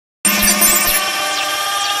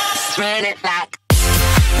Run it back.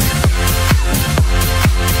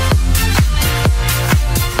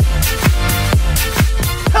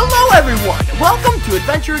 Hello everyone, welcome to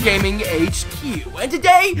Adventure Gaming HQ, and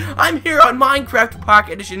today I'm here on Minecraft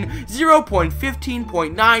Pocket Edition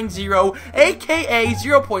 0.15.90, aka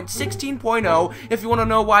 0.16.0. If you want to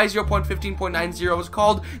know why 0.15.90 is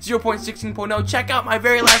called 0.16.0, check out my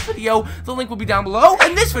very last video, the link will be down below.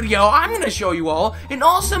 In this video, I'm going to show you all an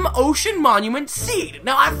awesome ocean monument seed.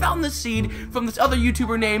 Now, I found this seed from this other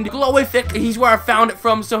YouTuber named Glowific. He's where I found it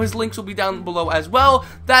from, so his links will be down below as well.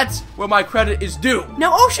 That's where my credit is due.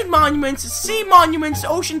 Now, ocean monuments, sea monuments,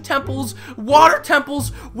 ocean temples, water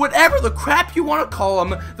temples, whatever the crap you want to call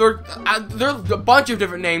them, they're a bunch of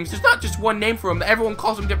different names. There's not just one name for them. Everyone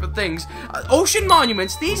calls them different things. Ocean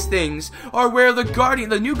monuments, these things, are where the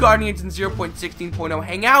new Guardians in 0.16.0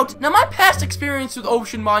 hang out. Now, my past experience with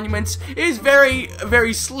ocean monuments is very,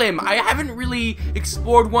 very slim. I haven't really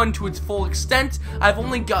explored one to its full extent. I've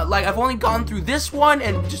only gone through this one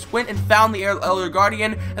and just went and found the Elder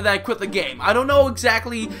Guardian, and then I quit the game. I don't know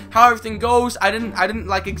exactly how everything goes. I didn't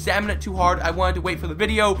like examine it too hard. I wanted to wait for the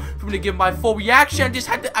video for me to give my full reaction. I just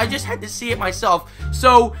had to see it myself.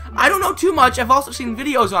 So I don't know too much. I've also seen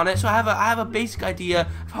videos on it, so I have a basic idea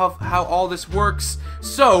of how all this works.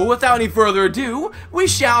 So without any further ado, we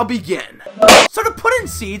shall begin. So to put in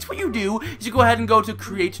seeds, what you do is you go ahead and go to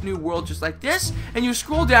create new world just like this, and you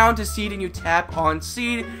scroll down to seed and you tap on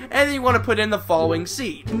seed, and then you want to put in the following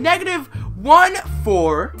seed: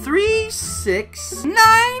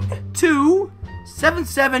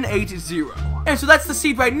 -143692778. And so that's the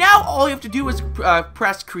seed right now. All you have to do is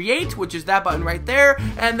press create, which is that button right there,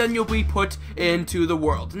 and then you'll be put into the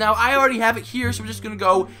world. Now, I already have it here, so we're just going to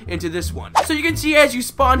go into this one. So you can see as you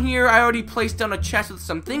spawn here, I already placed down a chest with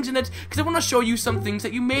some things in it, because I want to show you some things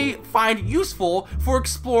that you may find useful for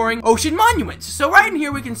exploring ocean monuments. So right in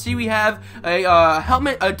here, we can see we have a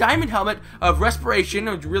diamond helmet of respiration,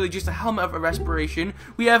 or really just a helmet of respiration.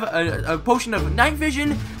 We have a potion of night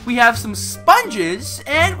vision, we have some sponges,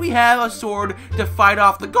 and we have a sword to fight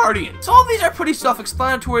off the Guardian. So all these are pretty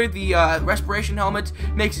self-explanatory. The respiration helmet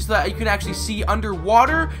makes it so that you can actually see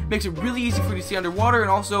underwater, makes it really easy for you to see underwater,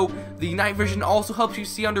 and also the night vision also helps you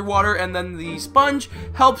see underwater, and then the sponge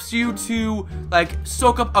helps you to like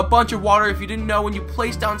soak up a bunch of water. If you didn't know, when you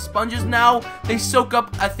place down sponges now, they soak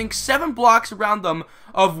up, I think, 7 blocks around them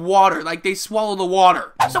of water, like they swallow the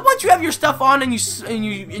water. So once you have your stuff on and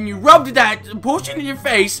you rubbed that potion in your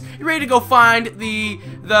face, you're ready to go find the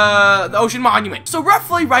ocean monument. So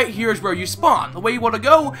roughly right here is where you spawn. The way you want to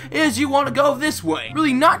go is you want to go this way.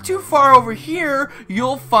 Really not too far over here,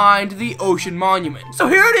 you'll find the ocean monument. So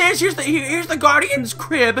here it is. Here's the Guardian's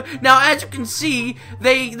crib. Now, as you can see,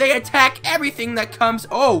 they attack everything that comes.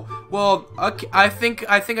 Oh, well, okay, I think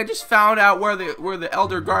I just found out where the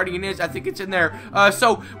Elder Guardian is. I think it's in there.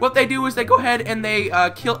 So what they do is they go ahead and they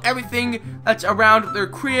kill everything that's around their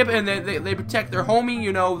crib, and they protect their homie.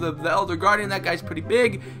 You know, the Elder Guardian. That guy's pretty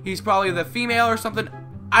big. He's probably the female or something.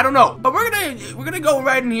 I don't know, but we're gonna go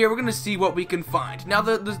right in here. We're gonna see what we can find. Now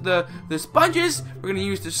the sponges we're gonna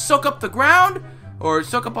use to soak up the ground or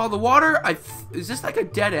soak up all the water. Is this like a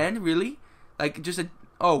dead end, really? Like just a...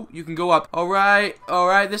 Oh, you can go up. Alright,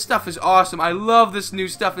 this stuff is awesome. I love this new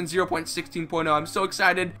stuff in 0.16.0. I'm so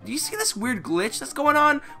excited. Do you see this weird glitch that's going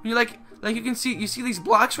on? When you're like you see these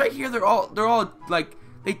blocks right here? They're all like,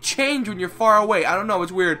 they change when you're far away. I don't know,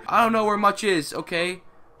 it's weird. I don't know where much is, okay?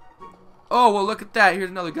 Oh, well, look at that.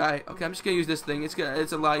 Here's another guy. Okay, I'm just gonna use this thing.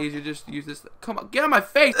 It's a lot easier just to use this. Come on, get on my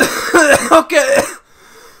face. Okay.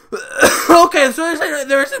 Okay, so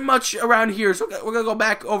there isn't much around here, so we're gonna go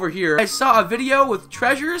back over here. I saw a video with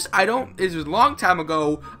treasures. It was a long time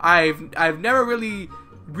ago. I've never really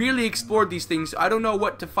explored these things, so I don't know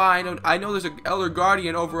what to find. I know there's an Elder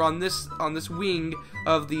Guardian over on this wing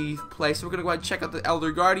of the place, so we're gonna go ahead and check out the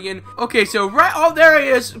Elder Guardian. Okay, so there he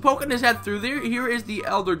is, poking his head through there. Here is the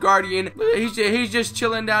Elder Guardian. He's just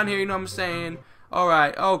chilling down here, you know what I'm saying?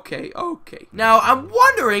 Alright, okay. Now, I'm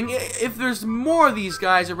wondering if there's more of these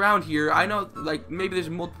guys around here. I know, like, maybe there's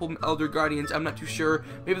multiple Elder Guardians. I'm not too sure.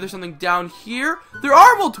 Maybe there's something down here. There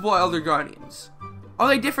are multiple Elder Guardians. Are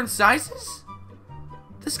they different sizes?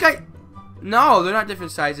 This guy... No, they're not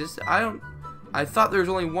different sizes. I thought there was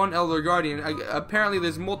only one Elder Guardian. Apparently,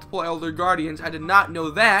 there's multiple Elder Guardians. I did not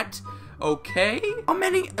know that. Okay. How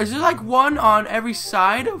many? Is there, like, one on every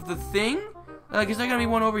side of the thing? Like, is there gonna be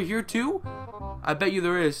one over here, too? I bet you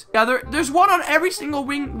there is. Yeah, there's one on every single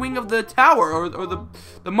wing of the tower or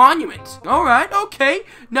the monument. Alright, okay.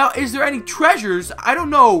 Now, is there any treasures? I don't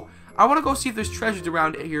know. I want to go see if there's treasures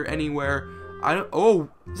around here anywhere. Oh,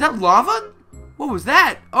 is that lava? What was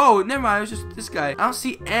that? Oh, never mind. It was just this guy. I don't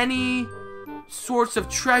see any sorts of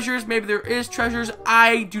treasures. Maybe there is treasures.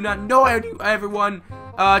 I do not know, everyone.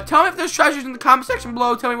 Tell me if there's treasures in the comment section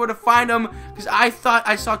below. Tell me where to find them, because I thought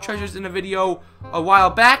I saw treasures in a video a while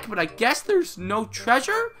back, but I guess there's no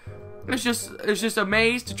treasure. It's just a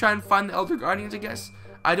maze to try and find the Elder Guardians, I guess.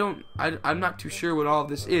 I'm not too sure what all of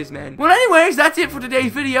this is, man. Well, anyways, that's it for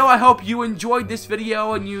today's video. I hope you enjoyed this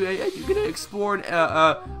video and you get to explore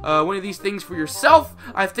one of these things for yourself.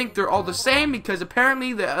 I think they're all the same because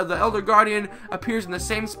apparently the Elder Guardian appears in the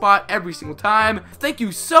same spot every single time. Thank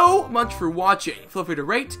you so much for watching. Feel free to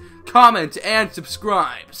rate, comment, and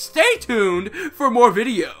subscribe. Stay tuned for more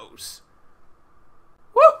videos.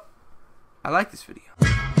 Woo! I like this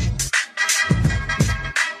video.